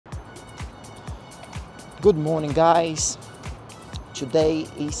Good morning, guys. Today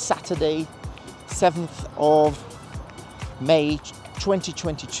is Saturday, 7th of May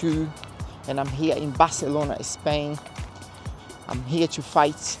 2022, and I'm here in Barcelona, Spain. I'm here to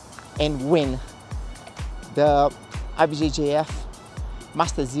fight and win the IBJJF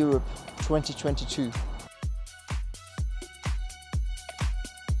Masters Europe 2022.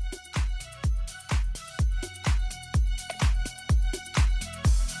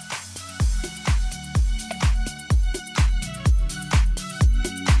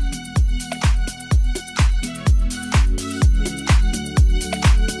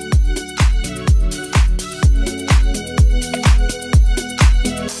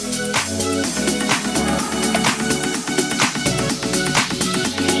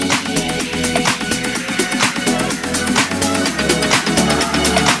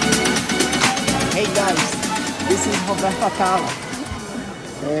 Hey guys, this is Roberto Atala.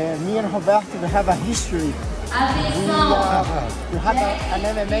 Me and Roberto, we have a history. We had an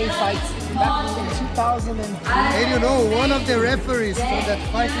MMA fight back in 2003. And you know, one of the referees for that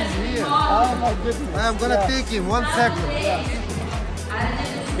fight is here. Oh my goodness. I'm gonna take him, 1 second.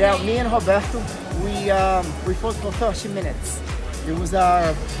 Yeah, me and Roberto, we fought for 30 minutes. It was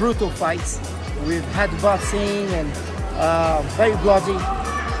a brutal fight with headbutting and very bloody,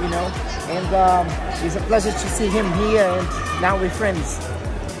 you know. And it's a pleasure to see him here, and now we're friends.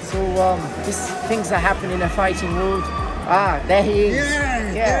 So these things are happening in the fighting world. Ah, there he is.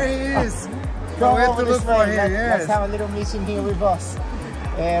 Yeah, there he is. Come Where over to look this for way. him, Let's have a little meeting here with us.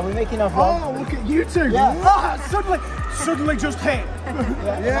 We're making a vlog. Oh, look at you two! Yeah. Ah, suddenly just hit.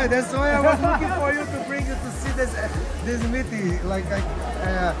 Yeah, that's why I was looking for you to bring you to see this meeting. Like,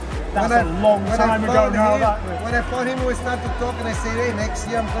 That's a long time ago now. When I found him, we started to talk, and I said, hey, next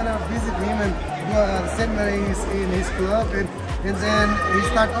year I'm gonna visit him and do a seminar in his club. And then he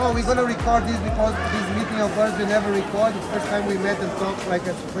started, oh, we're gonna record this because this meeting of ours we never record. The first time we met and talked like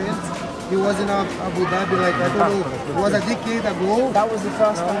as friends, he was in Abu Dhabi, like I don't know, it was a decade ago. That was the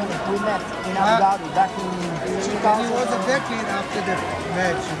first time we met in Abu Dhabi back in 2000. It was a decade after the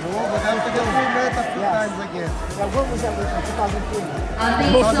match, you know, but after that we met a few times again. Yeah, when was that? 2003.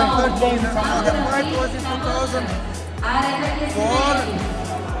 2013, another fight was in 2004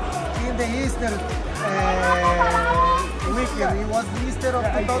 in the Easter weekend. It was Easter of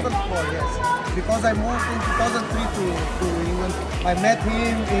 2004, yes. Because I moved in 2003 to England. I met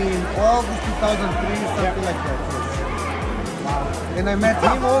him in August 2003, something like that. Yes. Wow. And I met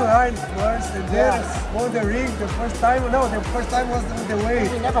him online first, and then on the ring the first time. No, the first time was in the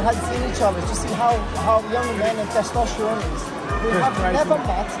weight. We never had seen each other to see how young men and testosterone is. We have never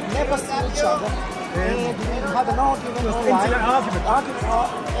met, never seen each other. And we had an argument online.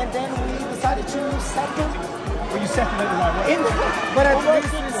 And then we decided to settle. Well, you settled it the right way. But at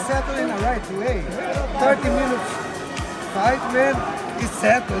least we settled in the right way. 30 minutes fight, man, it's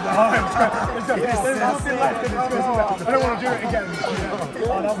settled. There's nothing left in this. I don't want to do it again.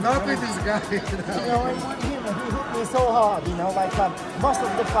 Not with this guy. You know, he hit me so hard, you know, like most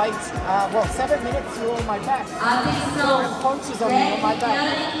of the fights, 7 minutes you were on my back. Punches on me on my back.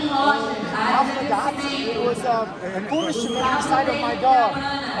 And after that, it was punishment inside of my guard.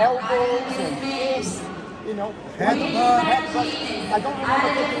 Elbows and fists, you know. Headbutt. I don't remember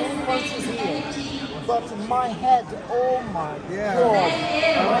taking any punches here. But my head, oh my God.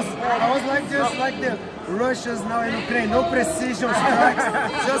 I was like just like the Russians now in Ukraine, no precision strikes,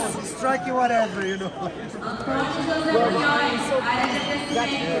 just striking whatever, you know. Well, it's so pleased that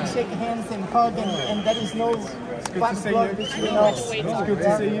we can shake hands and hug, and there is no bad blood between us. It's good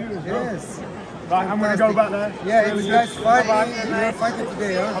to see you. Yes. Right, I'm going to go back there. Yeah, you guys fighting. You're fighting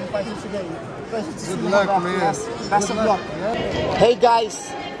today, huh? I'm fighting today. Good luck, man. Best of luck. Hey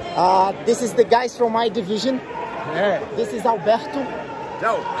guys, this is the guys from my division. Yeah. This is Alberto.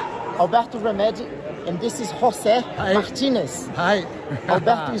 Alberto Remedi. And this is Jose Martinez. Hi.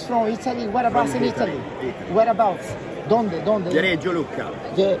 Alberto is from Italy. Whereabouts in Italy? Whereabouts? Donde? Reggio Lucca.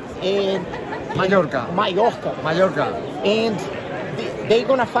 Mallorca. And they're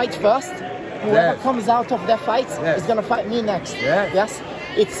gonna fight first. Whoever comes out of that fight is gonna fight me next. Yes.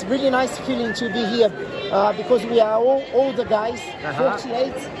 It's really nice feeling to be here because we are all older guys.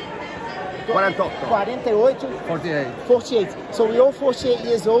 48. 48. So we're all 48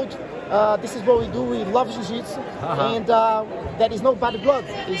 years old. This is what we do. We love jiu-jitsu, and there is no bad blood.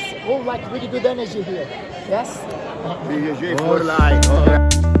 It's all like really good energy here. Yes. IBJJF for life.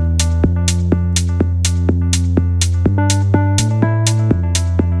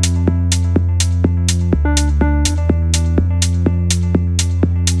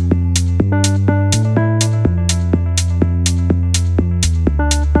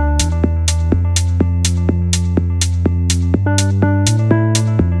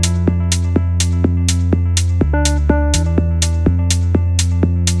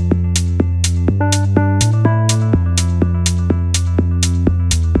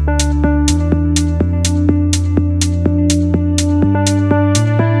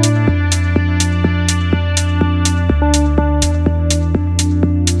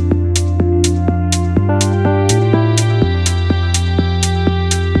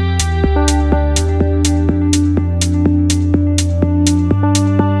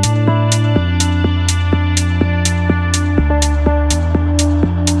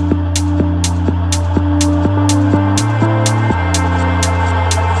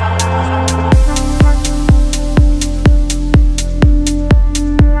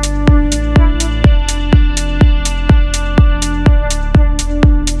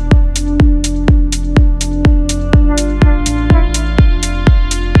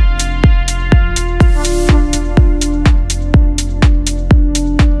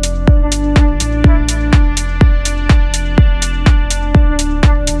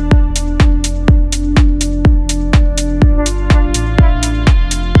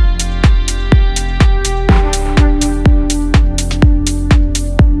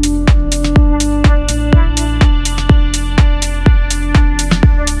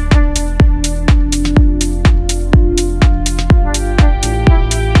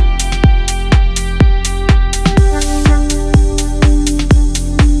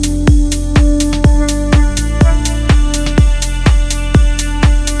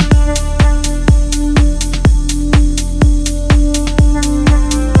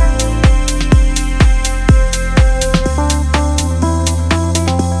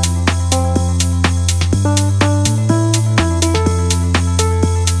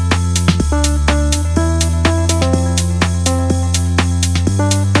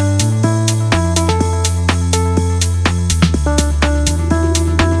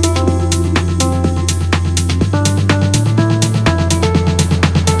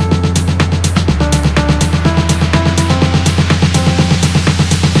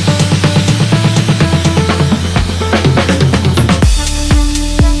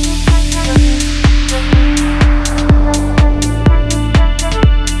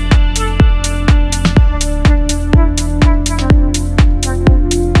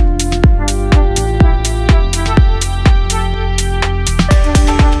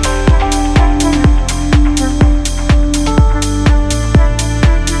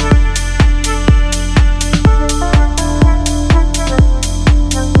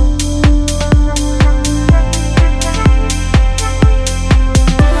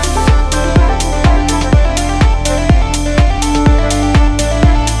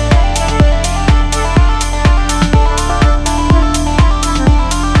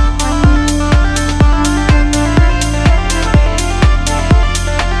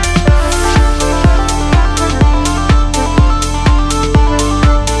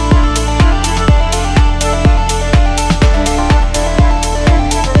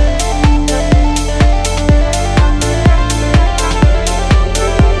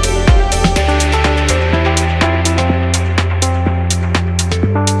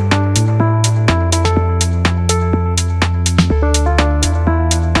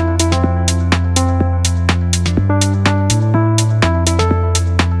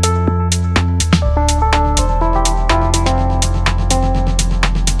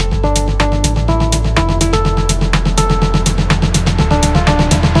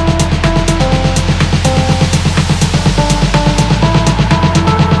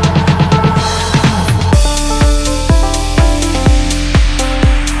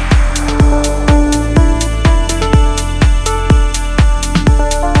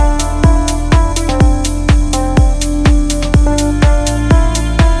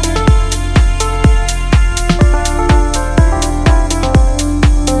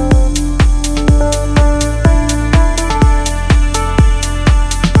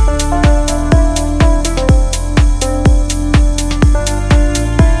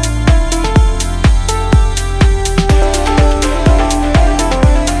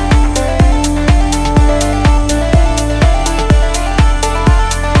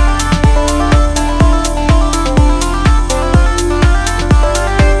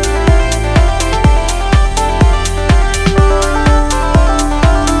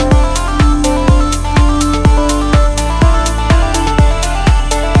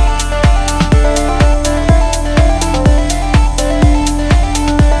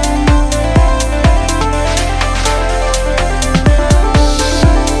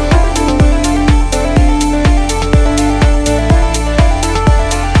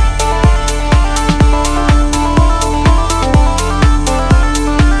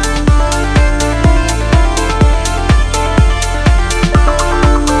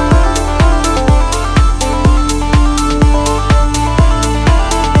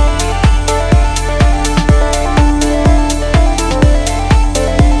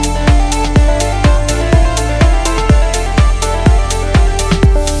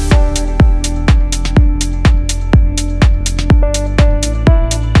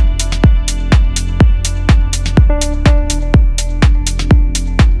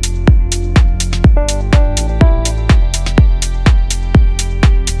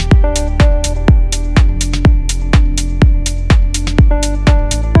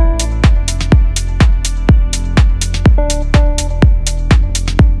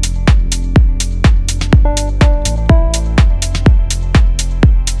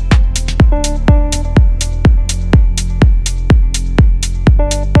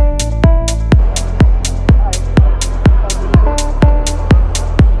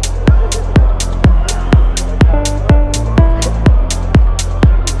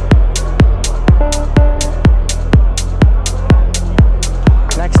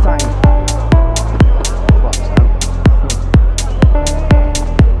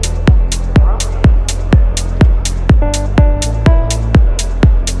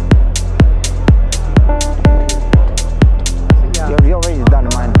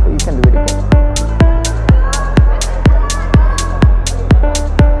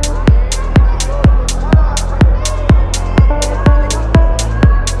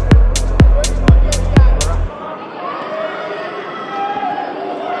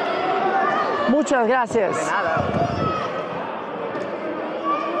 Muchas gracias. De nada.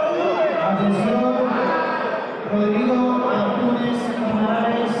 Atención, Rodrigo Antunes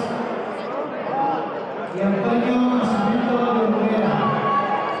Canales y Antonio Nascimento de Olvera.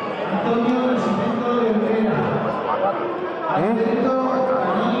 Antonio Nascimento de Olvera. Atento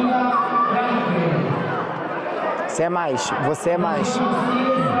Camila Franque. Você é mais, você é mais.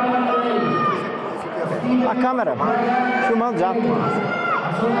 A câmera, filmando já. A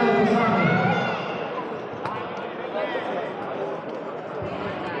zona de desarme.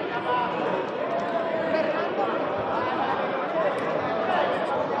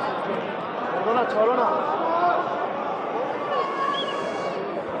 Chorona.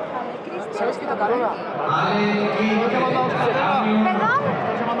 ¿Sabes qué tocar? Ale, ¿Perdón?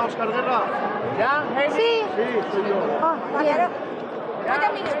 ¿Se llama Oscar Guerra? ¿Ya? Sí. Sí, soy yo. Ah, bien.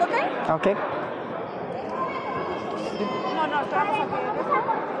 ¿Cuántos minutos, ok? Ok. No, esperamos a que...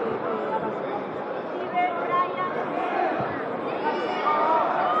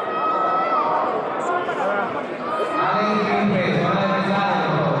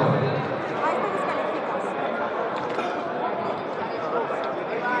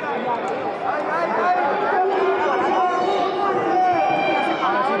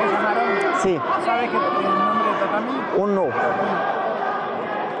 Sí. ¿Sabes qué el nombre de tatami? Uno.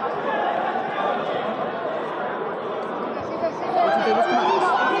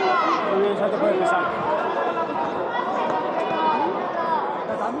 Muy bien, ya te puedes empezar.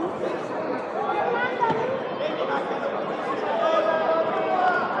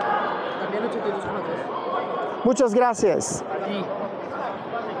 También 82,3. Muchas gracias. Aquí.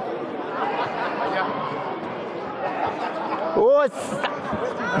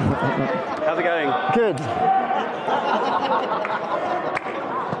 How's it going? Good.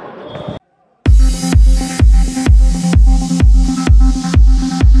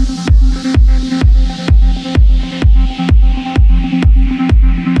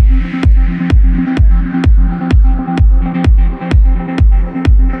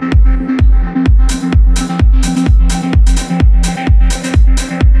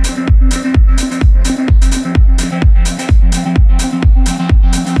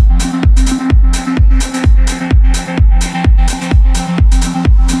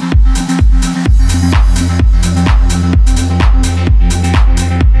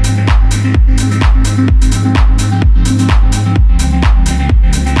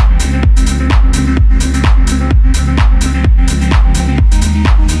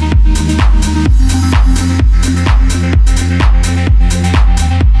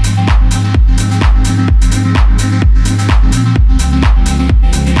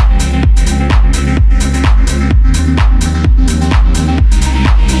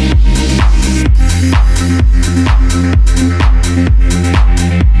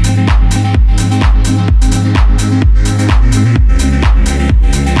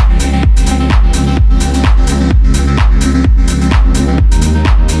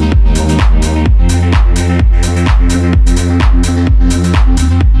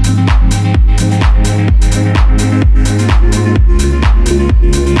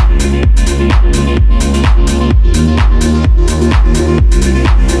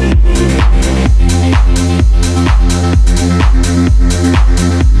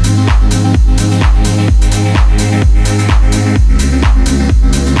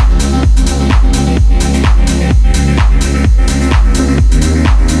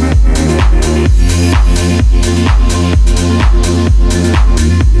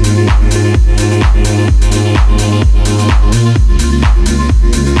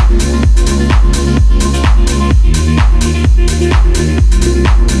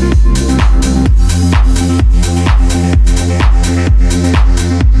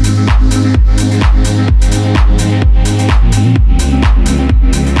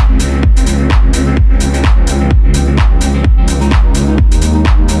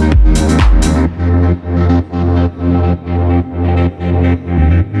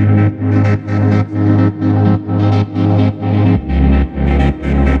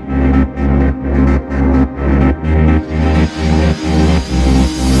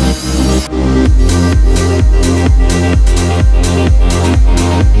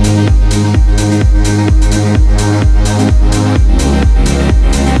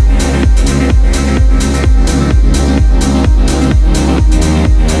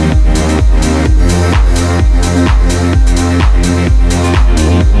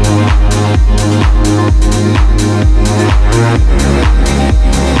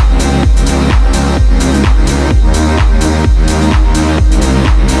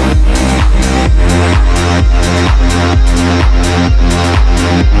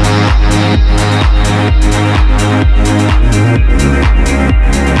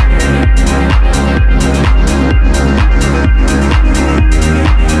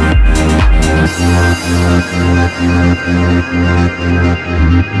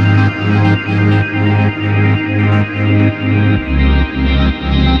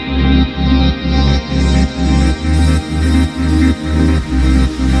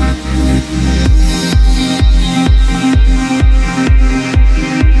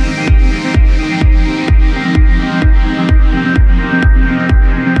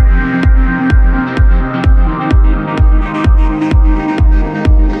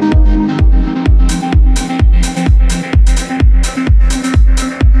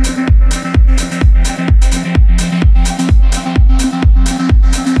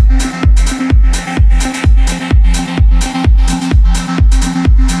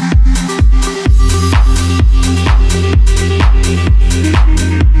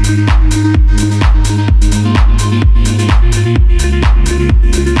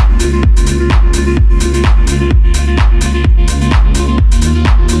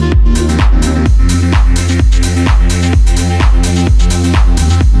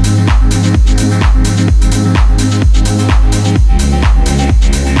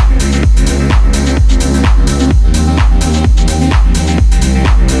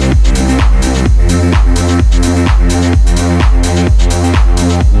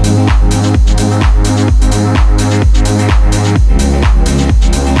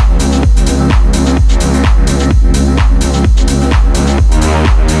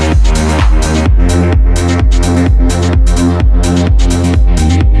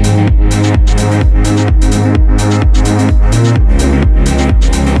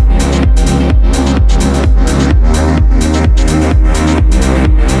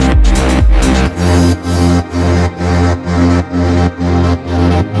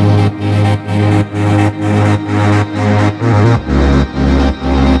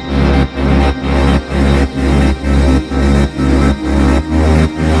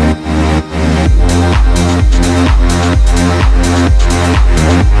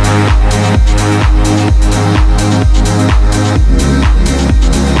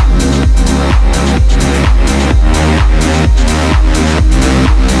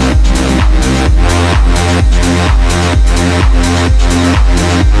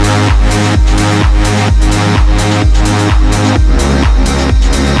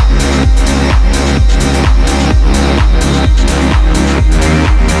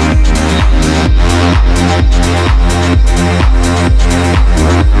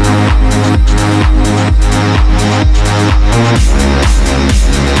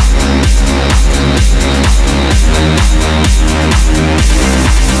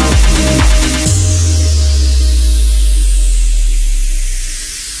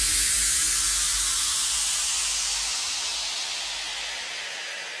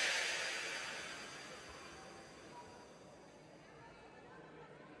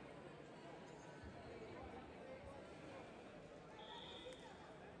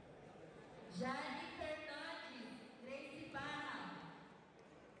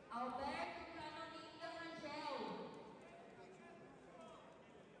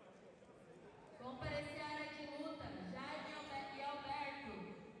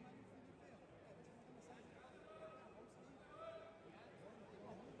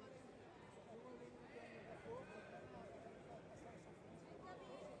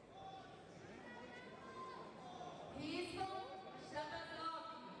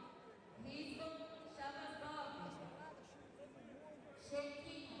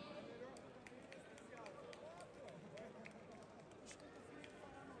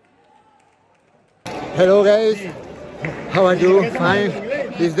 Hello guys, how are you? Fine.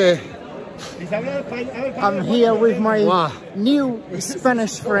 I'm here with my Wow. new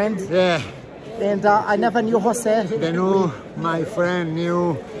Spanish friend, Yeah, and I never knew Jose. the new, my friend,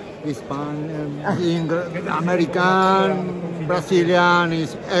 new English, American, Brazilian,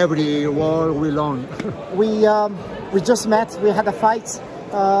 is every word we learn. We just met. We had a fight.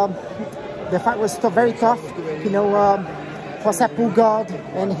 The fight was very tough. You know, Jose pulled guard,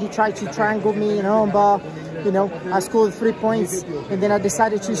 and he tried to triangle me, you know, but you know, I scored 3 points, and then I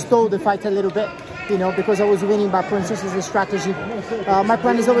decided to stall the fight a little bit, you know, because I was winning by points. This is the strategy. My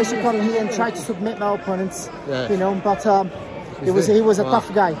plan is always to come here and try to submit my opponents, you know, but he was a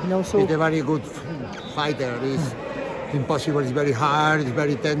tough guy, you know. So he's a very good fighter. It's impossible. It's very hard. It's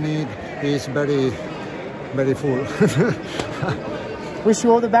very technical. It's very full. wish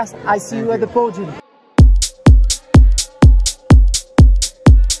you all the best. I see you at the podium.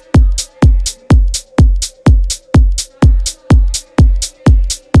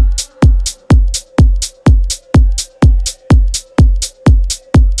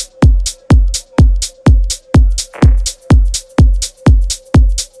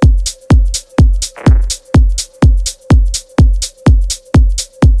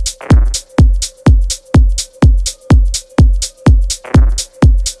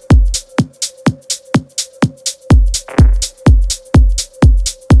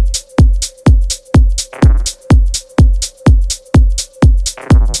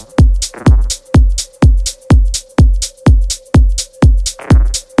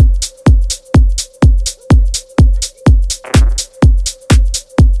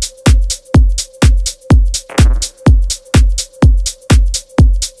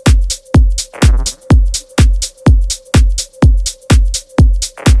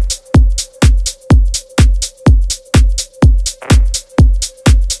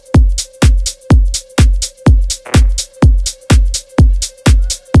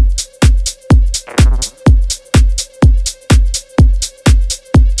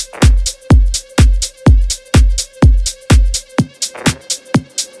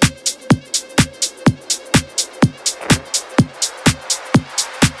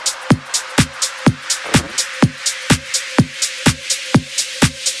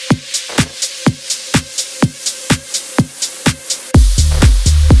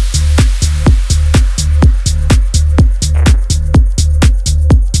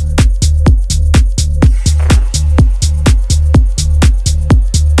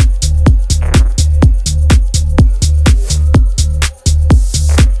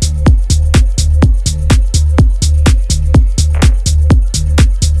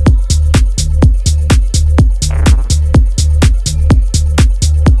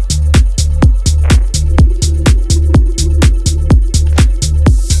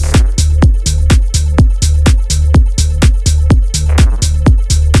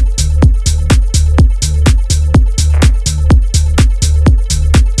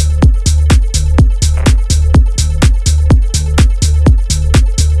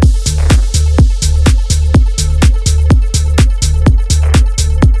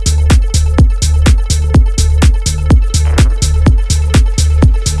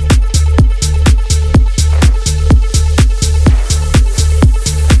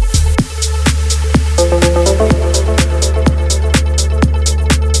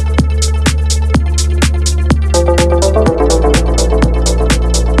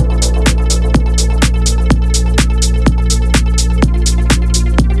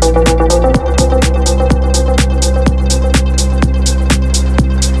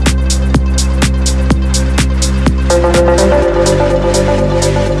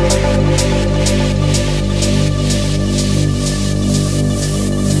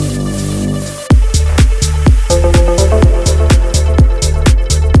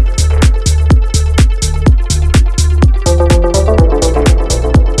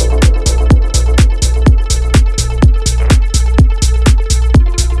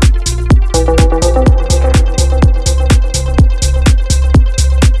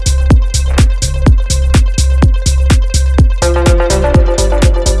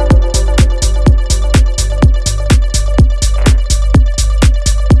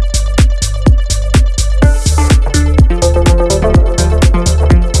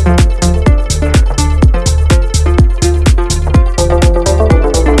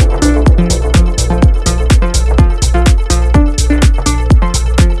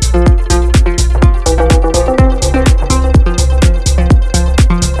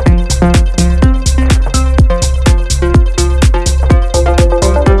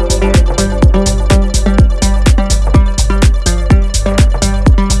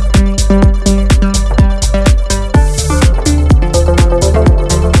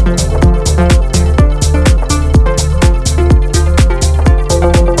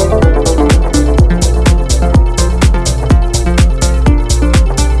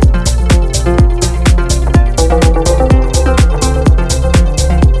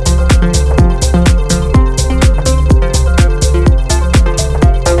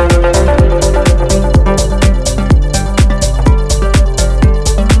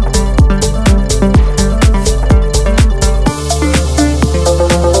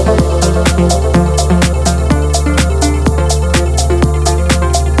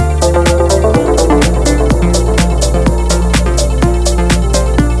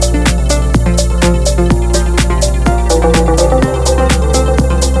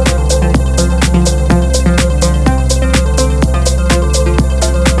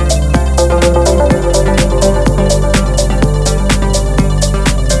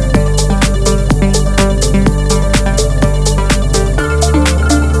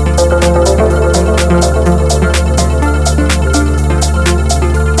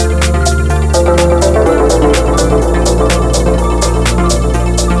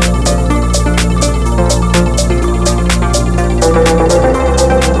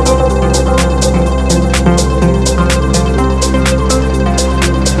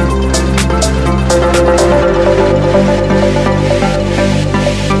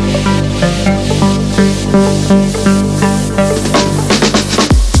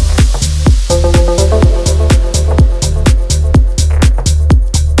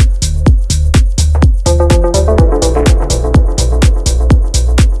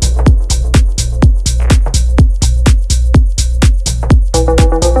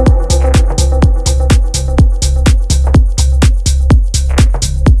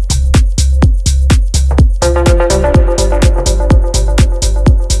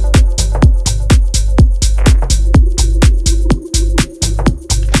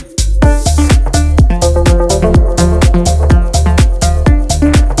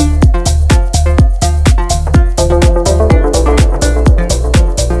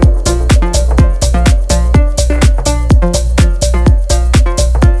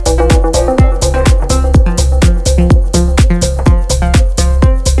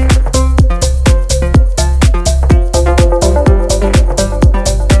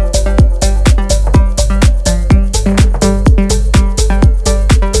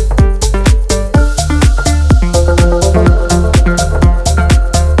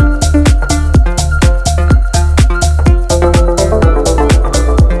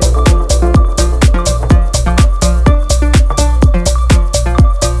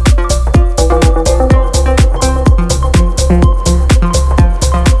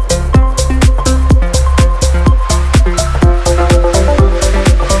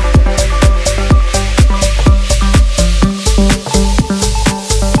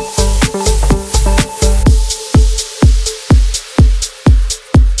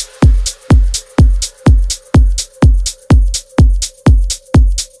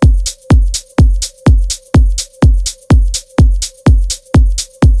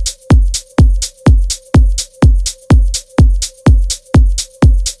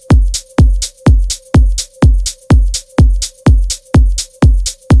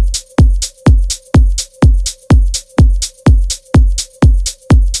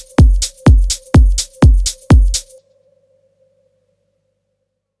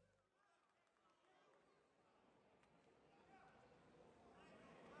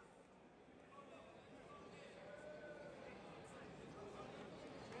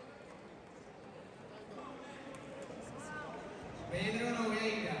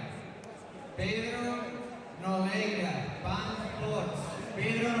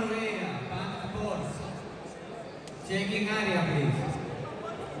 Checking area, please.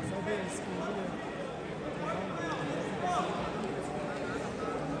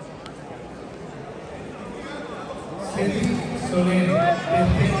 Cedric Soler,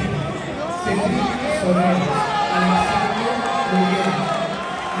 Cedric Soler, Alexander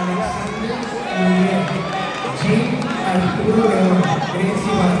Muriel, Jean Arturo León,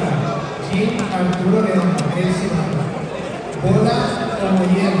 Gracie Barra, Jean Arturo León, Gracie Barra, Bola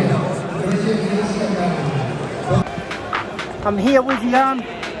Omoyega, Roger Gracie Barra. I'm here with Jan.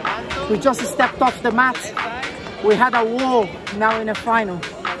 We just stepped off the mat. We had a war now in the final.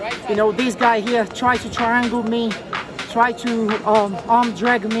 You know, this guy here tried to triangle me, tried to arm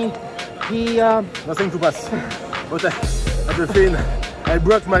drag me. He nothing to pass. But at the fin, I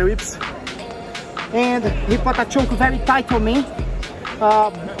broke my ribs. And he put a choke very tight on me.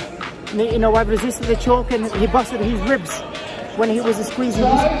 You know, I resisted the choke and he busted his ribs when he was squeezing.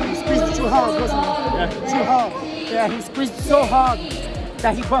 He squeezed too hard, wasn't he? Yeah. Too hard. Yeah, he squeezed so hard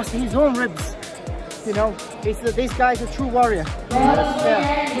that he busted his own ribs. You know, this guy's a true warrior.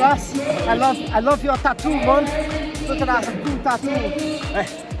 Yeah. Plus, I love your tattoo, man. Look at that, a cool tattoo.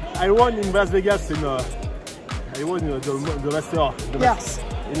 I won in Las Vegas. I won the master. Yes.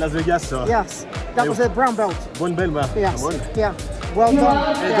 In Las Vegas. Yes, that was a brown belt. Brown belt, yes. Yeah. Well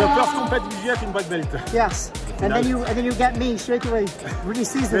done. And yeah. the first competitive IBJJF in black belt. Yes. And then you get me straight away. Really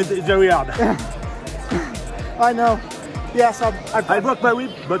seasoned. It's very hard. I know. Yes, I broke my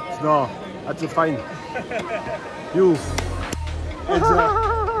whip, but no, that's fine. You. It's,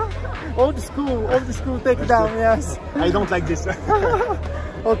 old school takedown, yes. I don't like this.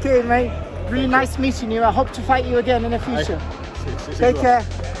 Okay, mate. Really nice meeting you. I hope to fight you again in the future. Take care.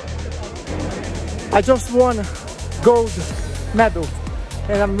 I just won gold medal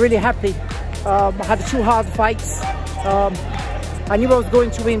and I'm really happy. I had 2 hard fights. I knew I was going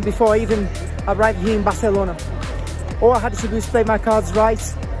to win before I even arrived here in Barcelona. All I had to do is play my cards right.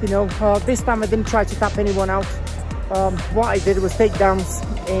 You know, this time I didn't try to tap anyone out. What I did was takedowns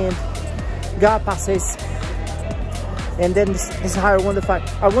and guard passes. And then this is how I won the fight.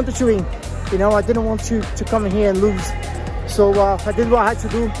 I wanted to win. You know, I didn't want to come in here and lose. So I did what I had to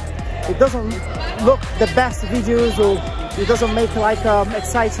do. It doesn't look the best videos or it doesn't make like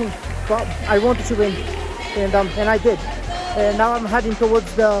exciting, but I wanted to win and I did. And now I'm heading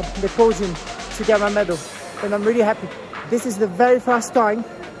towards the podium to get my medal. And I'm really happy. This is the very first time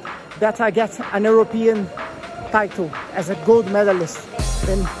that I get an European title as a gold medalist.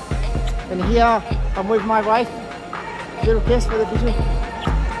 And here I'm with my wife. Little kiss for the video.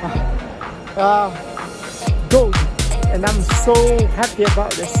 Gold. And I'm so happy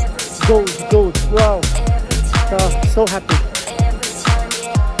about this. Gold. Wow. So happy.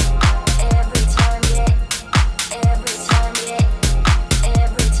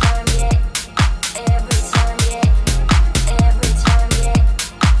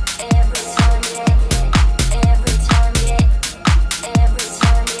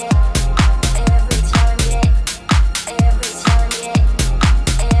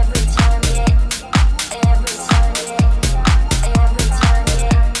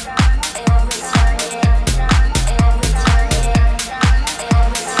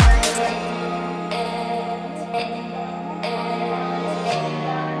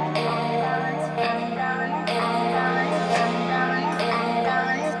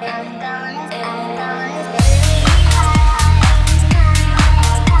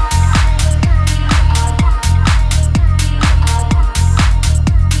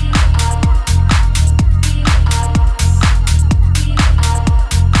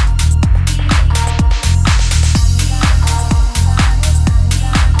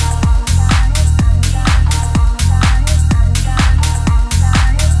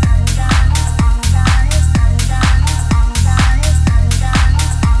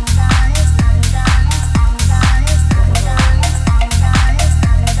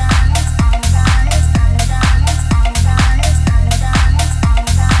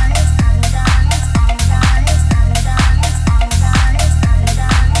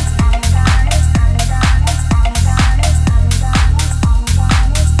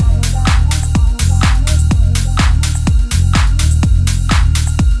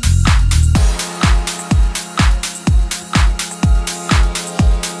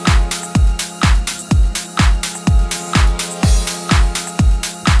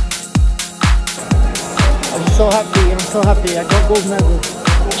 I'm so happy. I got gold medal.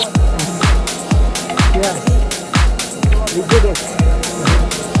 Yes, we did it.